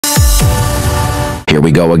Here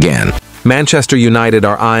we go again. Manchester United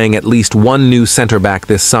are eyeing at least one new centre-back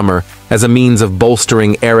this summer as a means of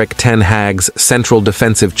bolstering Erik ten Hag's central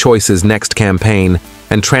defensive choices next campaign,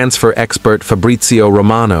 and transfer expert Fabrizio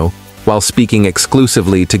Romano, while speaking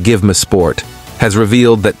exclusively to Give Me Sport, has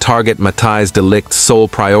revealed that target Matthijs de Ligt's sole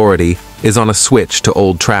priority is on a switch to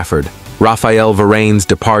Old Trafford. Raphael Varane's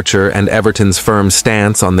departure and Everton's firm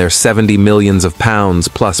stance on their £70 million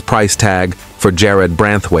plus price tag for Jarrad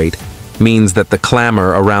Branthwaite means that the clamour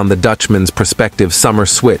around the Dutchman's prospective summer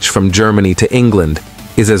switch from Germany to England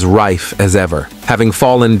is as rife as ever. Having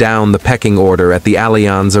fallen down the pecking order at the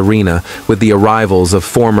Allianz Arena with the arrivals of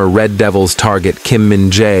former Red Devils target Kim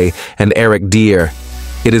Min-jae and Eric Dier,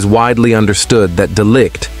 it is widely understood that de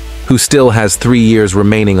Ligt, who still has 3 years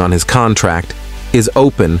remaining on his contract, is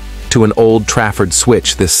open to an Old Trafford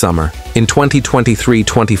switch this summer. In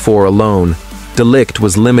 2023-24 alone, de Ligt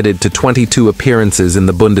was limited to 22 appearances in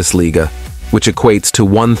the Bundesliga, which equates to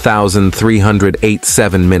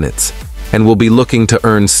 1,387 minutes, and will be looking to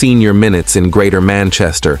earn senior minutes in Greater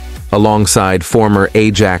Manchester, alongside former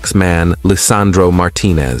Ajax man Lisandro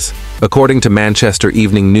Martinez. According to Manchester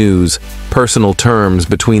Evening News, personal terms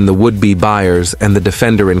between the would-be buyers and the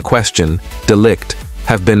defender in question, de Ligt,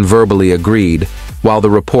 have been verbally agreed, while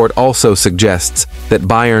the report also suggests that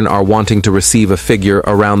Bayern are wanting to receive a figure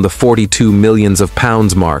around the £42 million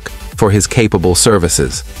mark for his capable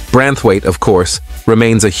services. Branthwaite, of course,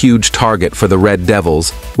 remains a huge target for the Red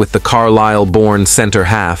Devils, with the Carlisle-born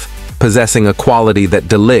centre-half possessing a quality that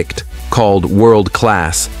de Ligt, called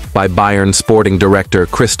world-class by Bayern sporting director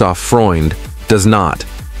Christoph Freund, does not.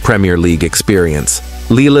 Premier League experience.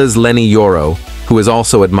 Lila's Lenny Yoro, who is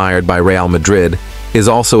also admired by Real Madrid, is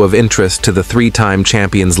also of interest to the three-time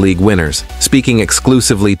Champions League winners. Speaking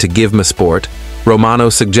exclusively to Give Me Sport, Romano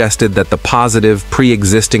suggested that the positive,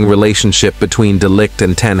 pre-existing relationship between de Ligt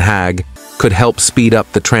and Ten Hag could help speed up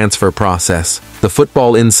the transfer process. The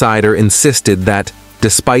Football Insider insisted that,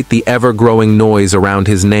 despite the ever-growing noise around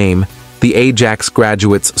his name, the Ajax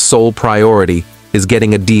graduate's sole priority is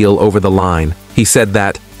getting a deal over the line. He said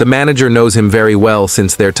that the manager knows him very well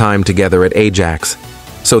since their time together at Ajax.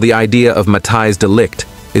 So the idea of Matthijs de Ligt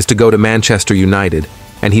is to go to Manchester United,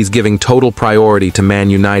 and he's giving total priority to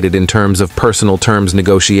Man United in terms of personal terms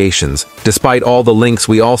negotiations. Despite all the links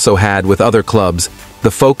we also had with other clubs,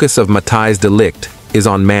 the focus of Matthijs de Ligt is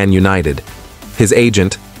on Man United. His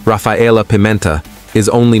agent, Rafaela Pimenta, is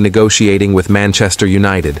only negotiating with Manchester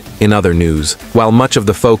United. In other news, while much of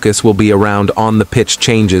the focus will be around on-the-pitch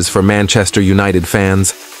changes for Manchester United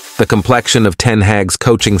fans, the complexion of Ten Hag's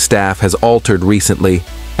coaching staff has altered recently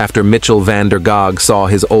after Mitchell van der Gaag saw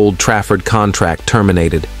his Old Trafford contract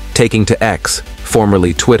terminated. Taking to X,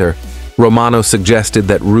 formerly Twitter, Romano suggested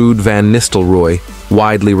that Ruud van Nistelrooy,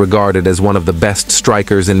 widely regarded as one of the best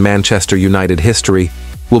strikers in Manchester United history,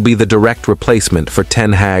 will be the direct replacement for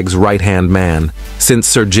Ten Hag's right-hand man. Since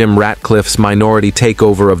Sir Jim Ratcliffe's minority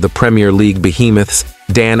takeover of the Premier League behemoths,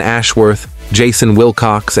 Dan Ashworth, Jason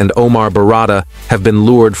Wilcox and Omar Barada have been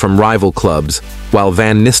lured from rival clubs, while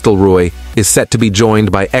Van Nistelrooy is set to be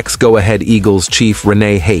joined by ex-Go-Ahead Eagles chief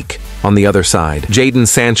Rene Hake on the other side. Jadon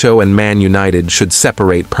Sancho and Man United should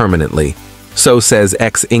separate permanently. So says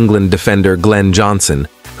ex-England defender Glenn Johnson,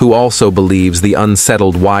 who also believes the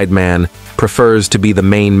unsettled wide man prefers to be the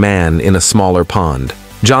main man in a smaller pond.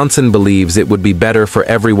 Johnson believes it would be better for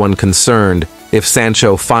everyone concerned if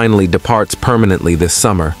Sancho finally departs permanently this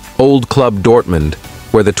summer. Old club Dortmund,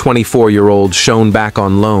 where the 24-year-old shown back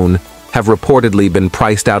on loan, have reportedly been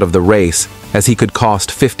priced out of the race as he could cost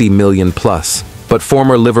 $50 million plus. But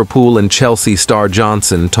former Liverpool and Chelsea star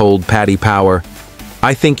Johnson told Paddy Power,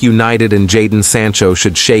 "I think United and Jadon Sancho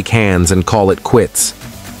should shake hands and call it quits.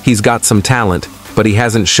 He's got some talent, but he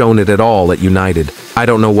hasn't shown it at all at United. I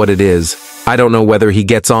don't know what it is. I don't know whether he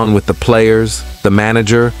gets on with the players, the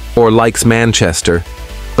manager, or likes Manchester.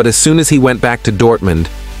 But as soon as he went back to Dortmund,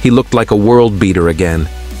 he looked like a world beater again.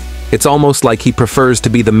 It's almost like he prefers to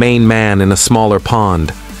be the main man in a smaller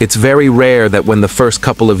pond. It's very rare that when the first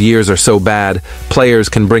couple of years are so bad, players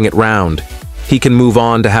can bring it round. He can move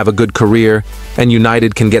on to have a good career, and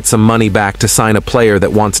United can get some money back to sign a player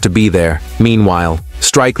that wants to be there." Meanwhile,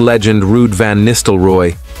 strike legend Ruud van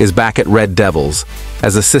Nistelrooy is back at Red Devils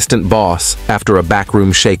as assistant boss after a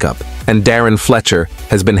backroom shakeup, and Darren Fletcher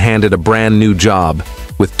has been handed a brand new job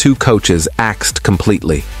with two coaches axed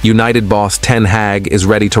completely. United boss Ten Hag is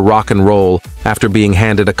ready to rock and roll after being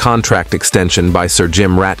handed a contract extension by Sir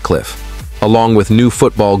Jim Ratcliffe. Along with new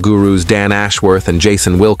football gurus Dan Ashworth and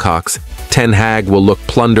Jason Wilcox, Ten Hag will look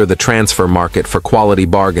plunder the transfer market for quality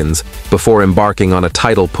bargains before embarking on a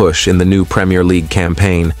title push in the new Premier League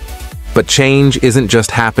campaign. But change isn't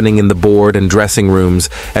just happening in the board and dressing rooms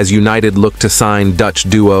as United look to sign Dutch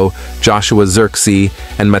duo Joshua Zarkizee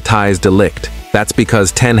and Matthijs de Ligt. That's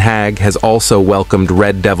because Ten Hag has also welcomed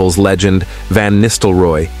Red Devils legend Van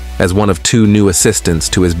Nistelrooy as one of 2 new assistants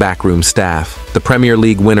to his backroom staff. The Premier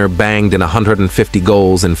League winner banged in 150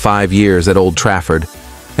 goals in 5 years at Old Trafford,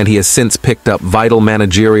 and he has since picked up vital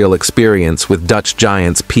managerial experience with Dutch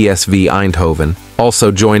giants PSV Eindhoven.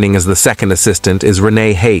 Also joining as the second assistant is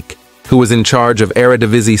René Haak, who was in charge of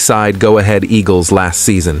Eredivisie side Go Ahead Eagles last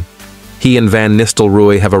season. He and Van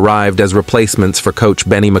Nistelrooy have arrived as replacements for coach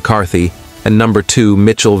Benny McCarthy and number 2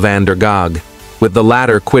 Mitchell van der Gaag, with the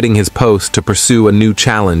latter quitting his post to pursue a new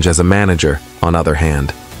challenge as a manager. On other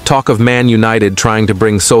hand, talk of Man United trying to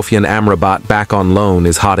bring Sofyan Amrabat back on loan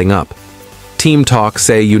is hotting up. Team talks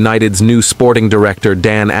say United's new sporting director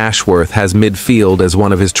Dan Ashworth has midfield as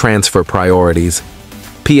one of his transfer priorities.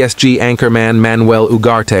 PSG anchorman Manuel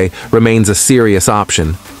Ugarte remains a serious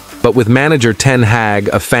option, but with manager Ten Hag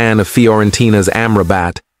a fan of Fiorentina's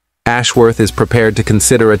Amrabat, Ashworth is prepared to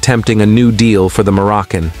consider attempting a new deal for the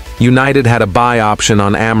Moroccan. United had a buy option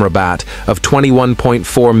on Amrabat of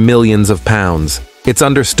 £21.4 million. It's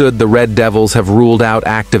understood the Red Devils have ruled out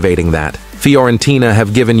activating that. Fiorentina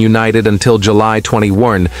have given United until July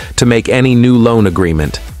 21 to make any new loan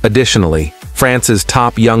agreement. Additionally, France's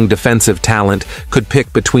top young defensive talent could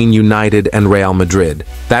pick between United and Real Madrid.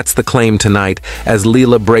 That's the claim tonight as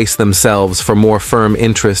Lille brace themselves for more firm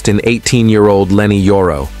interest in 18-year-old Lenny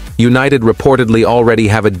Yoro. United reportedly already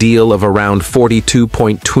have a deal of around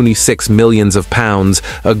 £42.26 million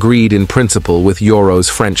agreed in principle with Yoro's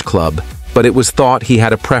French club, but it was thought he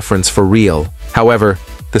had a preference for Real. However,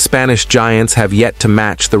 the Spanish giants have yet to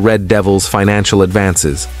match the Red Devils' financial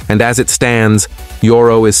advances, and as it stands,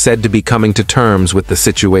 Yoro is said to be coming to terms with the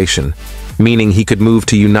situation, meaning he could move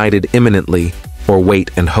to United imminently or wait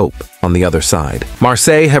and hope on the other side.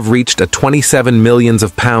 Marseille have reached a £27 million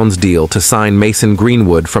deal to sign Mason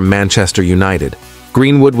Greenwood from Manchester United.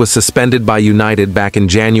 Greenwood was suspended by United back in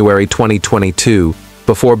January 2022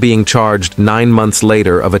 before being charged 9 months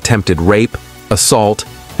later of attempted rape, assault,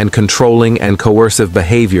 and controlling and coercive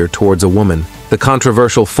behavior towards a woman. The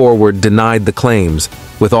controversial forward denied the claims,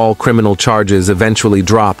 with all criminal charges eventually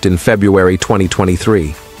dropped in February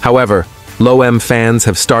 2023. However, Low-M fans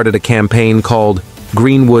have started a campaign called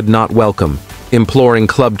Greenwood Not Welcome, imploring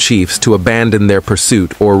club chiefs to abandon their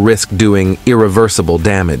pursuit or risk doing irreversible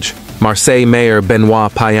damage. Marseille mayor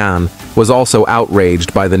Benoit Payan was also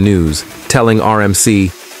outraged by the news, telling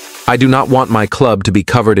RMC, "I do not want my club to be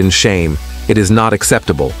covered in shame. It is not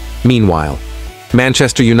acceptable." Meanwhile,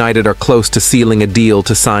 Manchester United are close to sealing a deal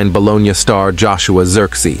to sign Bologna star Joshua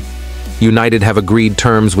Zarkizee. United have agreed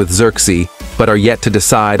terms with Zarkizee, but are yet to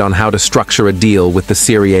decide on how to structure a deal with the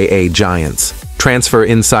Serie A giants. Transfer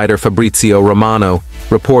insider Fabrizio Romano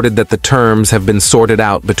reported that the terms have been sorted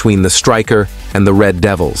out between the striker and the Red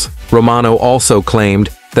Devils. Romano also claimed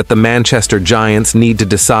that the Manchester Giants need to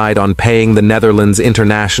decide on paying the Netherlands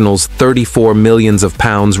international's £34 million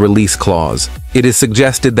release clause. It is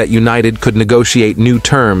suggested that United could negotiate new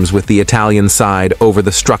terms with the Italian side over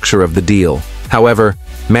the structure of the deal. However,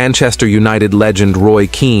 Manchester United legend Roy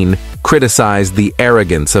Keane criticized the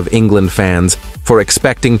arrogance of England fans for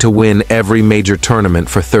expecting to win every major tournament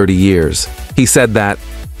for 30 years. He said that,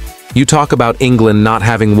 "You talk about England not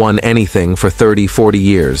having won anything for 30-40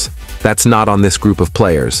 years. That's not on this group of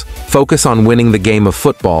players. Focus on winning the game of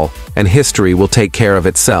football, and history will take care of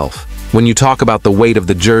itself. When you talk about the weight of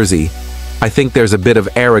the jersey, I think there's a bit of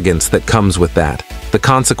arrogance that comes with that. The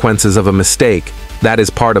consequences of a mistake, that is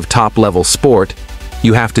part of top-level sport.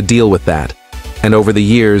 You have to deal with that. And over the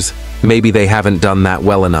years, maybe they haven't done that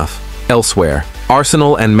well enough." Elsewhere,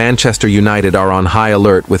 Arsenal and Manchester United are on high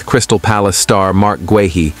alert with Crystal Palace star Mark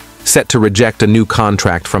Guehi set to reject a new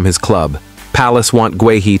contract from his club. Palace want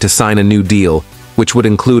Guehi to sign a new deal, which would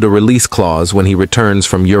include a release clause when he returns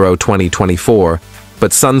from Euro 2024,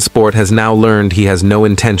 but Sunsport has now learned he has no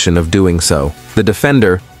intention of doing so. The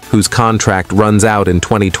defender, whose contract runs out in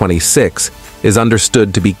 2026, is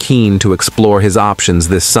understood to be keen to explore his options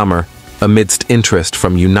this summer, amidst interest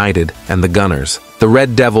from United and the Gunners. The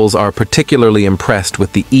Red Devils are particularly impressed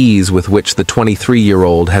with the ease with which the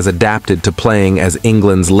 23-year-old has adapted to playing as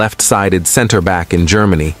England's left-sided centre-back in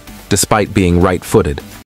Germany, despite being right-footed.